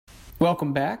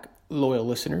Welcome back, loyal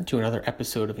listener, to another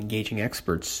episode of Engaging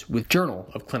Experts with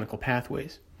Journal of Clinical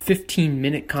Pathways.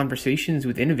 15-minute conversations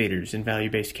with innovators in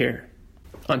value-based care.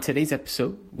 On today's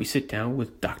episode, we sit down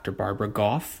with Dr. Barbara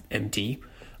Goff, MD,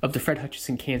 of the Fred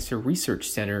Hutchinson Cancer Research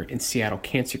Center and Seattle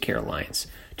Cancer Care Alliance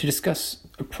to discuss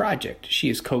a project she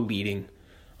is co-leading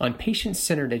on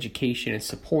patient-centered education and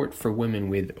support for women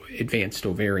with advanced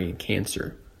ovarian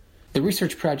cancer. The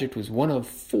research project was one of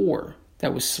 4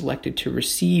 that was selected to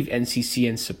receive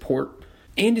NCCN support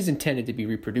and is intended to be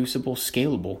reproducible,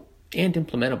 scalable, and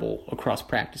implementable across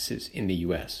practices in the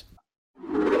U.S.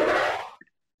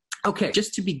 Okay,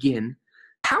 just to begin,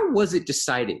 how was it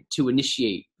decided to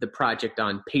initiate the project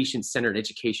on patient-centered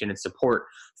education and support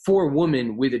for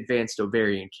women with advanced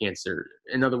ovarian cancer?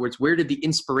 In other words, where did the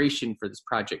inspiration for this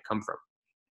project come from?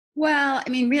 Well,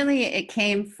 really it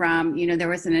came from, there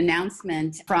was an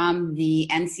announcement from the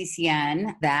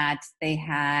NCCN that they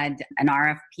had an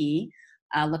RFP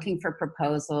looking for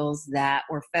proposals that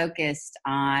were focused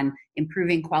on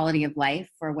improving quality of life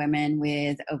for women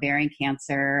with ovarian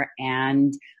cancer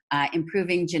and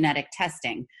improving genetic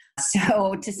testing.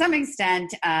 So to some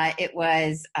extent, it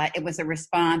was a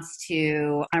response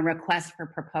to a request for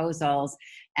proposals.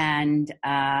 And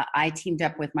I teamed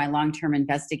up with my long-term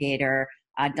investigator,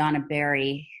 Donna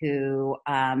Berry, who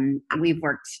we've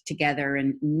worked together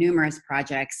in numerous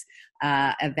projects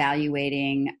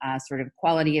evaluating sort of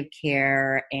quality of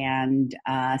care and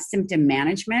symptom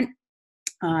management.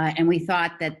 And we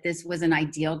thought that this was an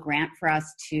ideal grant for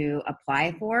us to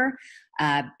apply for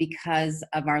because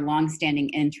of our longstanding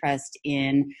interest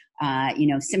in,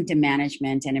 symptom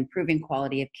management and improving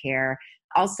quality of care.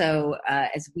 Also,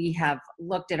 as we have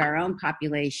looked at our own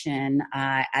population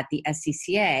at the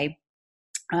SCCA,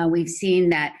 we've seen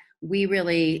that we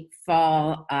really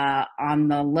fall on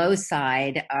the low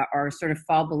side or sort of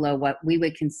fall below what we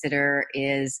would consider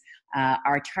is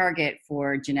our target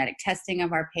for genetic testing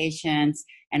of our patients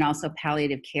and also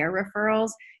palliative care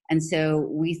referrals. And so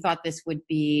we thought this would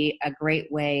be a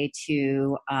great way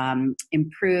to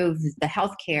improve the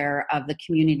healthcare of the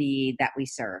community that we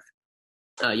serve.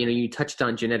 You touched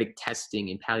on genetic testing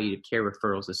and palliative care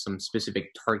referrals as some specific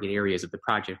target areas of the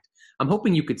project. I'm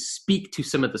hoping you could speak to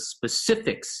some of the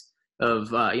specifics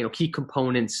of, key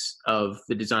components of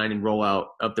the design and rollout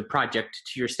of the project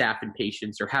to your staff and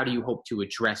patients, or how do you hope to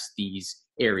address these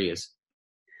areas?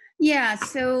 Yeah,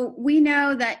 so we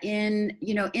know that in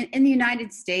the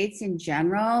United States in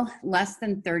general, less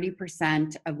than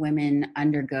 30% of women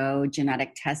undergo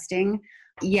genetic testing.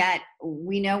 Yet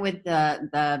we know with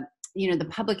the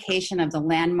publication of the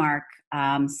landmark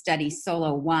study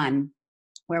SOLO-1,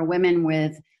 where women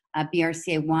with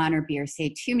BRCA1 or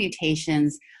BRCA2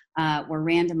 mutations were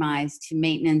randomized to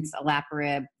maintenance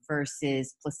olaparib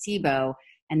versus placebo,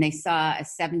 and they saw a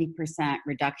 70%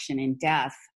 reduction in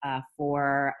death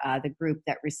for the group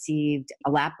that received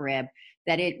olaparib,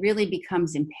 that it really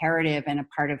becomes imperative and a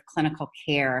part of clinical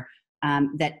care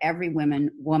that every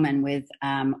woman with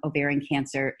ovarian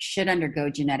cancer should undergo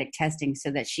genetic testing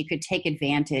so that she could take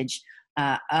advantage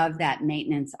of that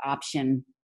maintenance option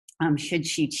should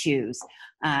she choose.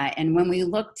 And when we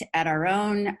looked at our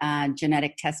own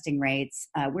genetic testing rates,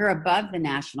 we're above the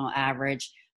national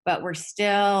average, but we're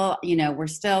still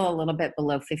a little bit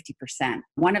below 50%.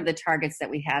 One of the targets that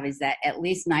we have is that at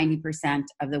least 90%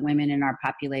 of the women in our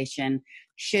population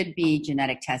should be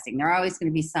genetic testing. There are always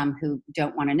going to be some who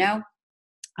don't want to know,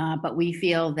 but we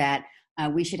feel that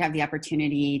we should have the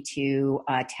opportunity to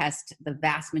test the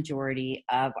vast majority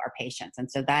of our patients.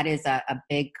 And so that is a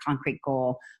big concrete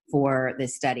goal for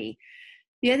this study.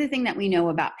 The other thing that we know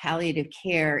about palliative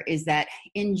care is that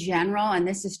in general, and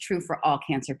this is true for all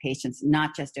cancer patients,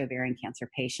 not just ovarian cancer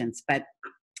patients, but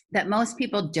that most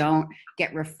people don't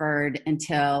get referred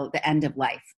until the end of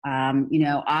life,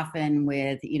 often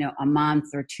with, a month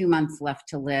or 2 months left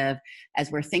to live as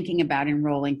we're thinking about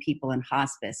enrolling people in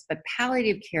hospice. But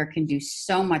palliative care can do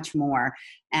so much more.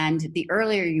 And the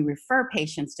earlier you refer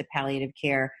patients to palliative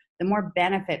care, the more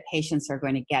benefit patients are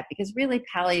going to get, because really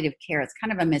palliative care, it's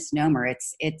kind of a misnomer.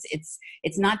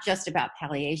 It's not just about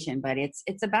palliation, but it's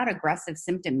about aggressive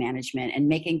symptom management and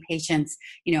making patients,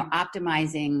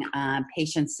 optimizing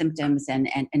patients' symptoms and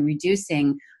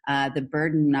reducing the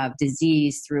burden of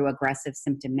disease through aggressive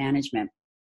symptom management.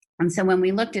 And so when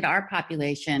we looked at our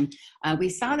population, we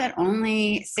saw that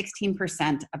only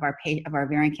 16% of our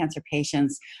ovarian cancer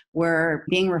patients were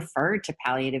being referred to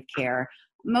palliative care.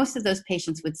 Most of those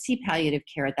patients would see palliative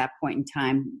care at that point in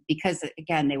time because,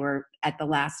 again, they were at the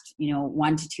last,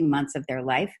 1 to 2 months of their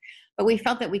life. but we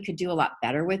felt that we could do a lot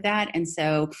better with that. And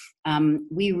so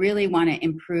we really want to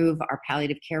improve our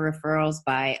palliative care referrals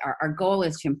by, our goal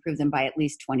is to improve them by at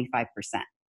least 25%.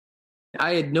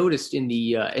 I had noticed in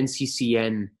the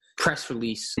NCCN press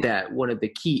release that one of the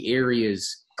key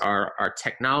areas are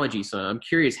technology. So I'm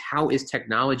curious, how is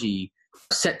technology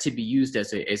set to be used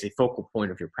as a focal point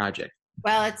of your project?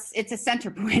 Well, it's a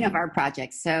center point of our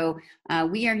project. So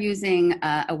we are using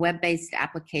a web-based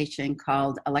application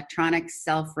called Electronic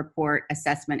Self-Report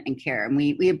Assessment and Care. And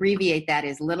we abbreviate that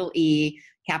as little e,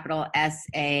 capital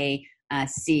SAC.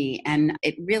 And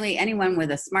it really, anyone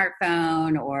with a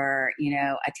smartphone or,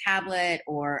 a tablet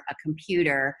or a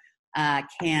computer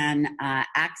can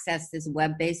access this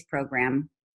web-based program.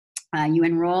 You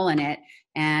enroll in it,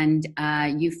 and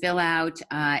you fill out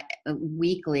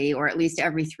weekly, or at least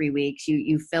every 3 weeks,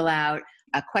 you fill out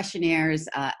questionnaires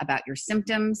about your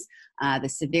symptoms, the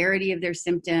severity of their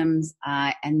symptoms.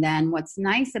 And then what's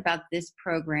nice about this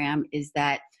program is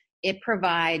that it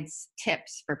provides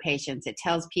tips for patients. It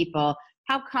tells people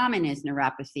how common is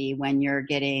neuropathy when you're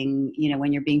getting,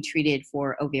 when you're being treated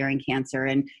for ovarian cancer,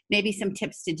 and maybe some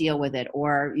tips to deal with it.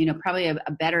 Or, probably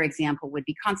a better example would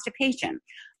be constipation.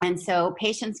 And so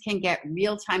patients can get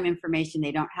real-time information.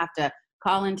 They don't have to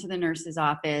call into the nurse's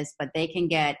office, but they can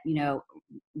get,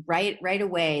 right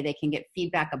away, they can get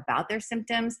feedback about their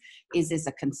symptoms. Is this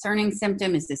a concerning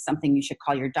symptom? Is this something you should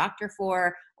call your doctor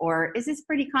for? Or is this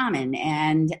pretty common?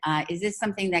 And is this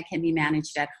something that can be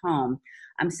managed at home?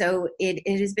 So it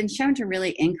has been shown to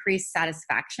really increase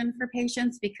satisfaction for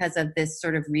patients because of this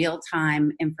sort of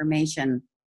real-time information.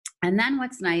 And then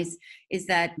what's nice is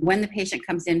that when the patient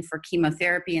comes in for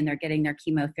chemotherapy and they're getting their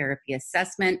chemotherapy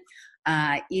assessment,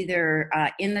 either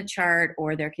in the chart,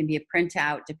 or there can be a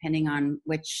printout depending on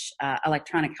which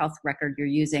electronic health record you're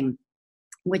using,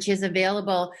 which is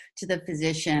available to the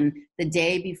physician the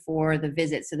day before the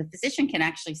visit. So the physician can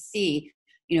actually see,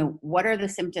 what are the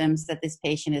symptoms that this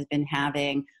patient has been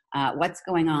having, what's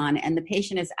going on, and the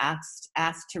patient is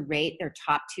asked to rate their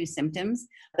top 2 symptoms.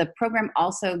 The program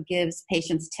also gives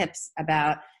patients tips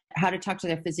about how to talk to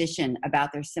their physician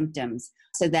about their symptoms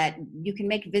so that you can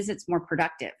make visits more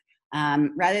productive.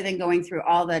 Rather than going through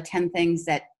all the 10 things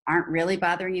that aren't really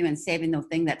bothering you and saving the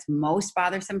thing that's most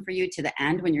bothersome for you to the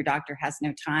end when your doctor has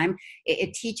no time,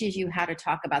 it teaches you how to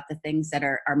talk about the things that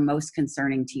are most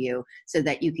concerning to you so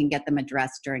that you can get them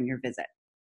addressed during your visit.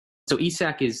 So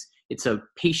ESAC it's a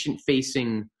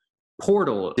patient-facing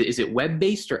portal. Is it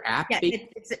web-based or app-based?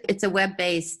 Yeah, it's a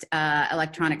web-based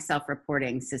electronic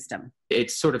self-reporting system.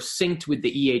 It's sort of synced with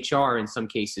the EHR in some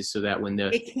cases, so that when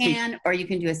it can, or you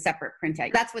can do a separate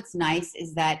printout. That's what's nice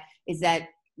is that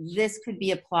this could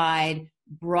be applied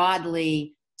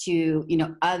broadly to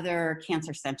other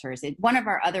cancer centers. One of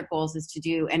our other goals is to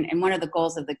do, and one of the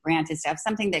goals of the grant is to have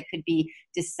something that could be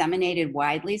disseminated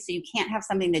widely. So you can't have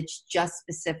something that's just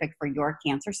specific for your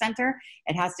cancer center.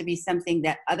 It has to be something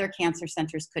that other cancer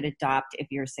centers could adopt if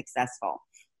you're successful.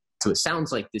 So it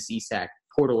sounds like this ESAC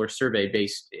portal or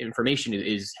survey-based information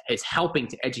is helping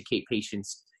to educate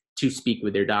patients to speak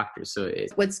with their doctors. So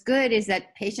what's good is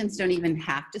that patients don't even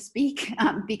have to speak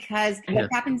because what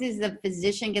happens is the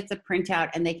physician gets a printout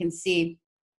and they can see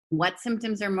what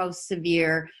symptoms are most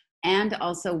severe, and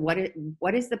also what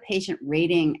is the patient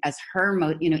rating as her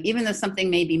most, even though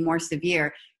something may be more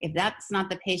severe, if that's not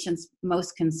the patient's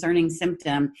most concerning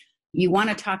symptom, you want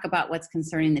to talk about what's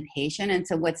concerning the patient. And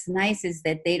so what's nice is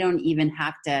that they don't even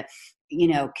have to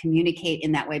communicate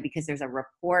in that way, because there's a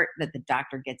report that the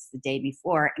doctor gets the day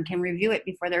before and can review it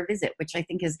before their visit, which I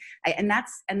think is, and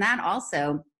that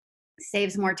also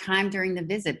saves more time during the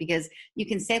visit, because you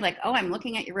can say like, oh, I'm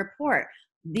looking at your report.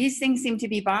 These things seem to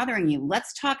be bothering you.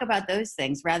 Let's talk about those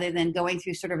things rather than going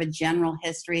through sort of a general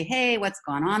history. Hey, what's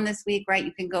gone on this week, right?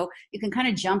 You can kind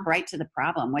of jump right to the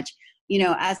problem, which,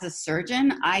 as a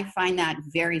surgeon, I find that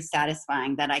very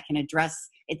satisfying that I can address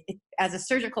it. As a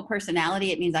surgical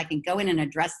personality, it means I can go in and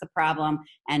address the problem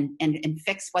and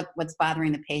fix what's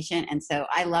bothering the patient. And so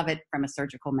I love it from a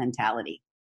surgical mentality.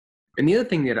 And the other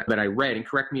thing that I read, and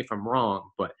correct me if I'm wrong,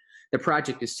 but the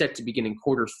project is set to begin in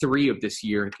Q3 of this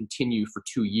year and continue for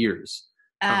 2 years.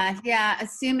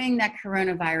 Assuming that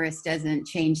coronavirus doesn't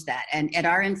change that. And at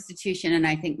our institution, and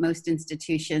I think most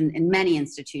institutions, and many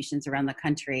institutions around the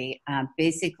country,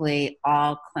 basically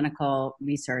all clinical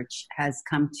research has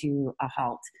come to a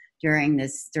halt during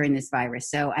this virus.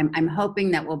 So I'm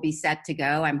hoping that we'll be set to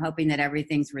go. I'm hoping that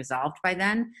everything's resolved by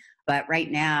then. But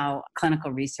right now,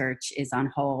 clinical research is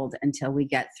on hold until we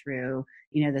get through,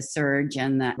 the surge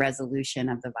and the resolution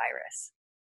of the virus.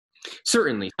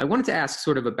 Certainly. I wanted to ask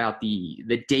sort of about the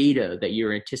data that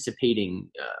you're anticipating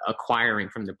acquiring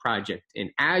from the project. And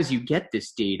as you get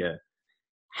this data,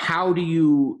 how do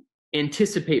you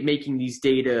anticipate making these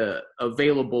data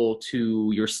available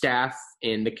to your staff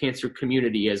and the cancer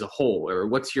community as a whole? Or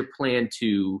what's your plan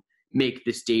to make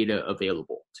this data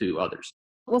available to others?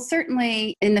 Well,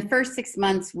 certainly in the first 6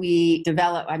 months we've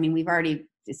already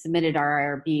submitted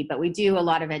our IRB, but we do a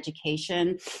lot of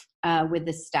education with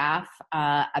the staff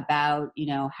about,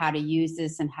 how to use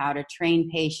this and how to train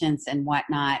patients and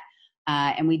whatnot.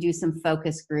 And we do some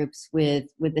focus groups with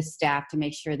the staff to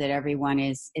make sure that everyone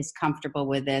is comfortable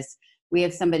with this. We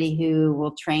have somebody who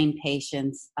will train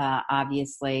patients,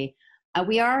 obviously.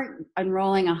 We are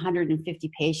enrolling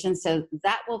 150 patients, so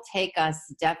that will take us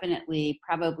definitely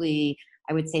probably,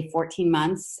 I would say 14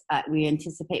 months. We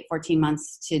anticipate 14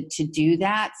 months to do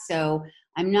that. So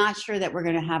I'm not sure that we're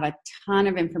going to have a ton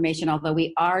of information, although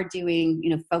we are doing,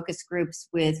 focus groups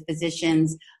with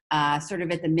physicians sort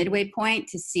of at the midway point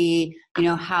to see,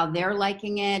 how they're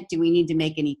liking it. Do we need to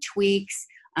make any tweaks?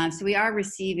 So we are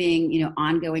receiving,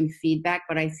 ongoing feedback,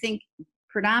 but I think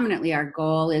predominantly our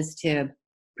goal is to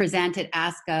present at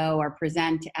ASCO or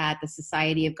present at the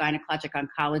Society of Gynecologic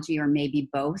Oncology, or maybe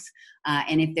both.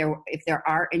 And if there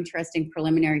are interesting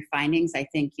preliminary findings, I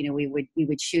think we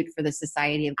would shoot for the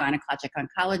Society of Gynecologic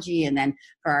Oncology, and then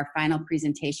for our final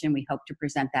presentation, we hope to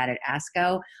present that at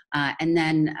ASCO. And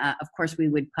then, of course, we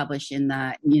would publish in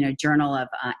the Journal of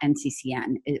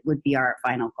NCCN. It would be our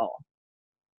final goal.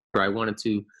 I wanted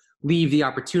to leave the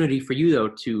opportunity for you, though,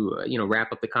 to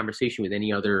wrap up the conversation with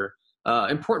any other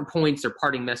important points or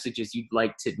parting messages you'd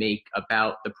like to make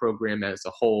about the program as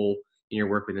a whole in your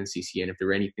work with NCCN, if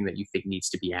there anything that you think needs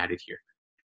to be added here.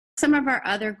 Some of our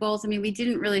other goals, we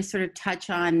didn't really sort of touch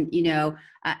on,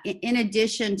 in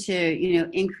addition to,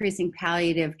 increasing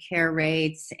palliative care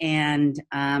rates and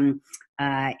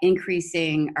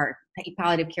increasing our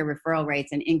palliative care referral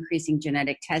rates and increasing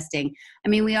genetic testing.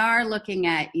 We are looking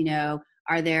at,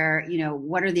 are there,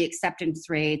 what are the acceptance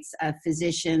rates of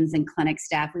physicians and clinic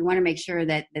staff? We want to make sure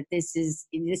that this is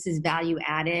value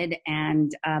added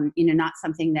and, not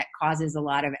something that causes a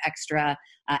lot of extra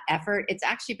effort. It's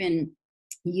actually been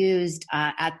used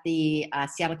at the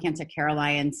Seattle Cancer Care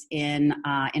Alliance in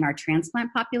our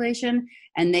transplant population,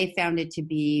 and they found it to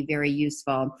be very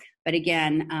useful. But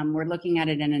again, we're looking at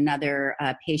it in another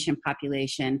patient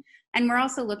population. And we're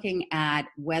also looking at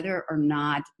whether or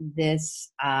not this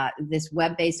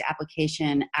web-based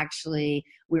application actually,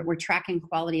 we're tracking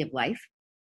quality of life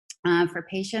for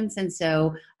patients. And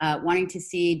so wanting to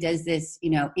see, does this,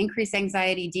 increase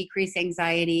anxiety, decrease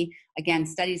anxiety? Again,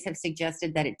 studies have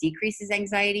suggested that it decreases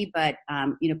anxiety, but,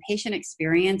 patient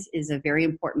experience is a very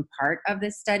important part of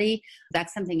this study.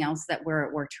 That's something else that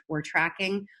we're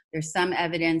tracking. There's some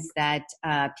evidence that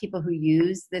people who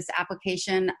use this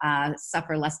application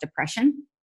suffer less depression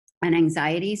and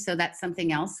anxiety. So that's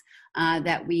something else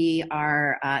that we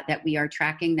are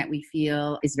tracking that we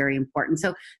feel is very important.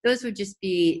 So those would just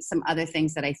be some other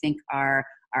things that I think are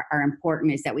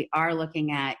important, is that we are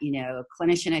looking at,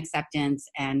 clinician acceptance,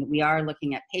 and we are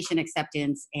looking at patient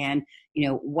acceptance, and,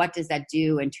 what does that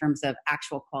do in terms of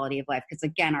actual quality of life? Because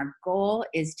again, our goal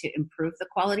is to improve the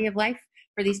quality of life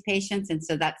for these patients. And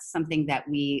so that's something that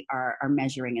we are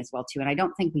measuring as well too. And I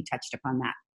don't think we touched upon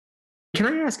that. Can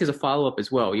I ask as a follow-up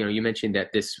as well, you mentioned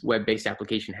that this web-based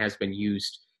application has been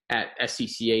used at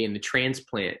SCCA in the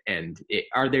transplant end.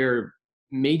 Are there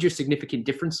major significant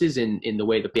differences in the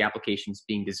way that the application is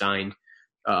being designed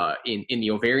in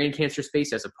the ovarian cancer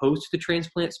space as opposed to the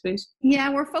transplant space? Yeah,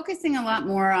 we're focusing a lot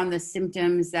more on the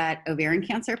symptoms that ovarian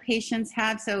cancer patients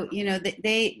have. So,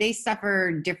 they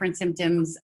suffer different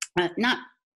symptoms, not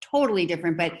totally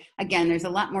different, but again, there's a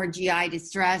lot more GI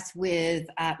distress with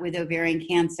ovarian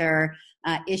cancer,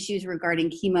 issues regarding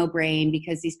chemo brain,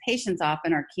 because these patients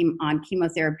often are on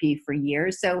chemotherapy for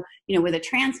years. So, with a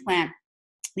transplant,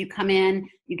 you come in,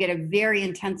 you get a very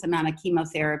intense amount of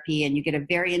chemotherapy and you get a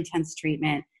very intense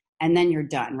treatment, and then you're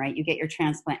done, right? You get your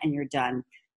transplant and you're done.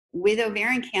 With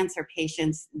ovarian cancer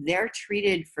patients, they're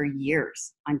treated for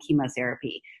years on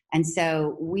chemotherapy. And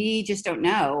so we just don't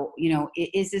know,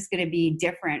 is this going to be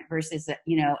different versus,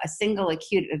 a single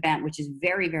acute event, which is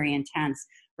very, very intense,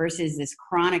 versus this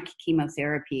chronic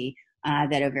chemotherapy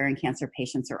that ovarian cancer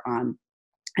patients are on.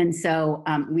 And so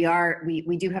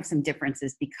we do have some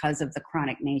differences because of the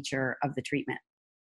chronic nature of the treatment.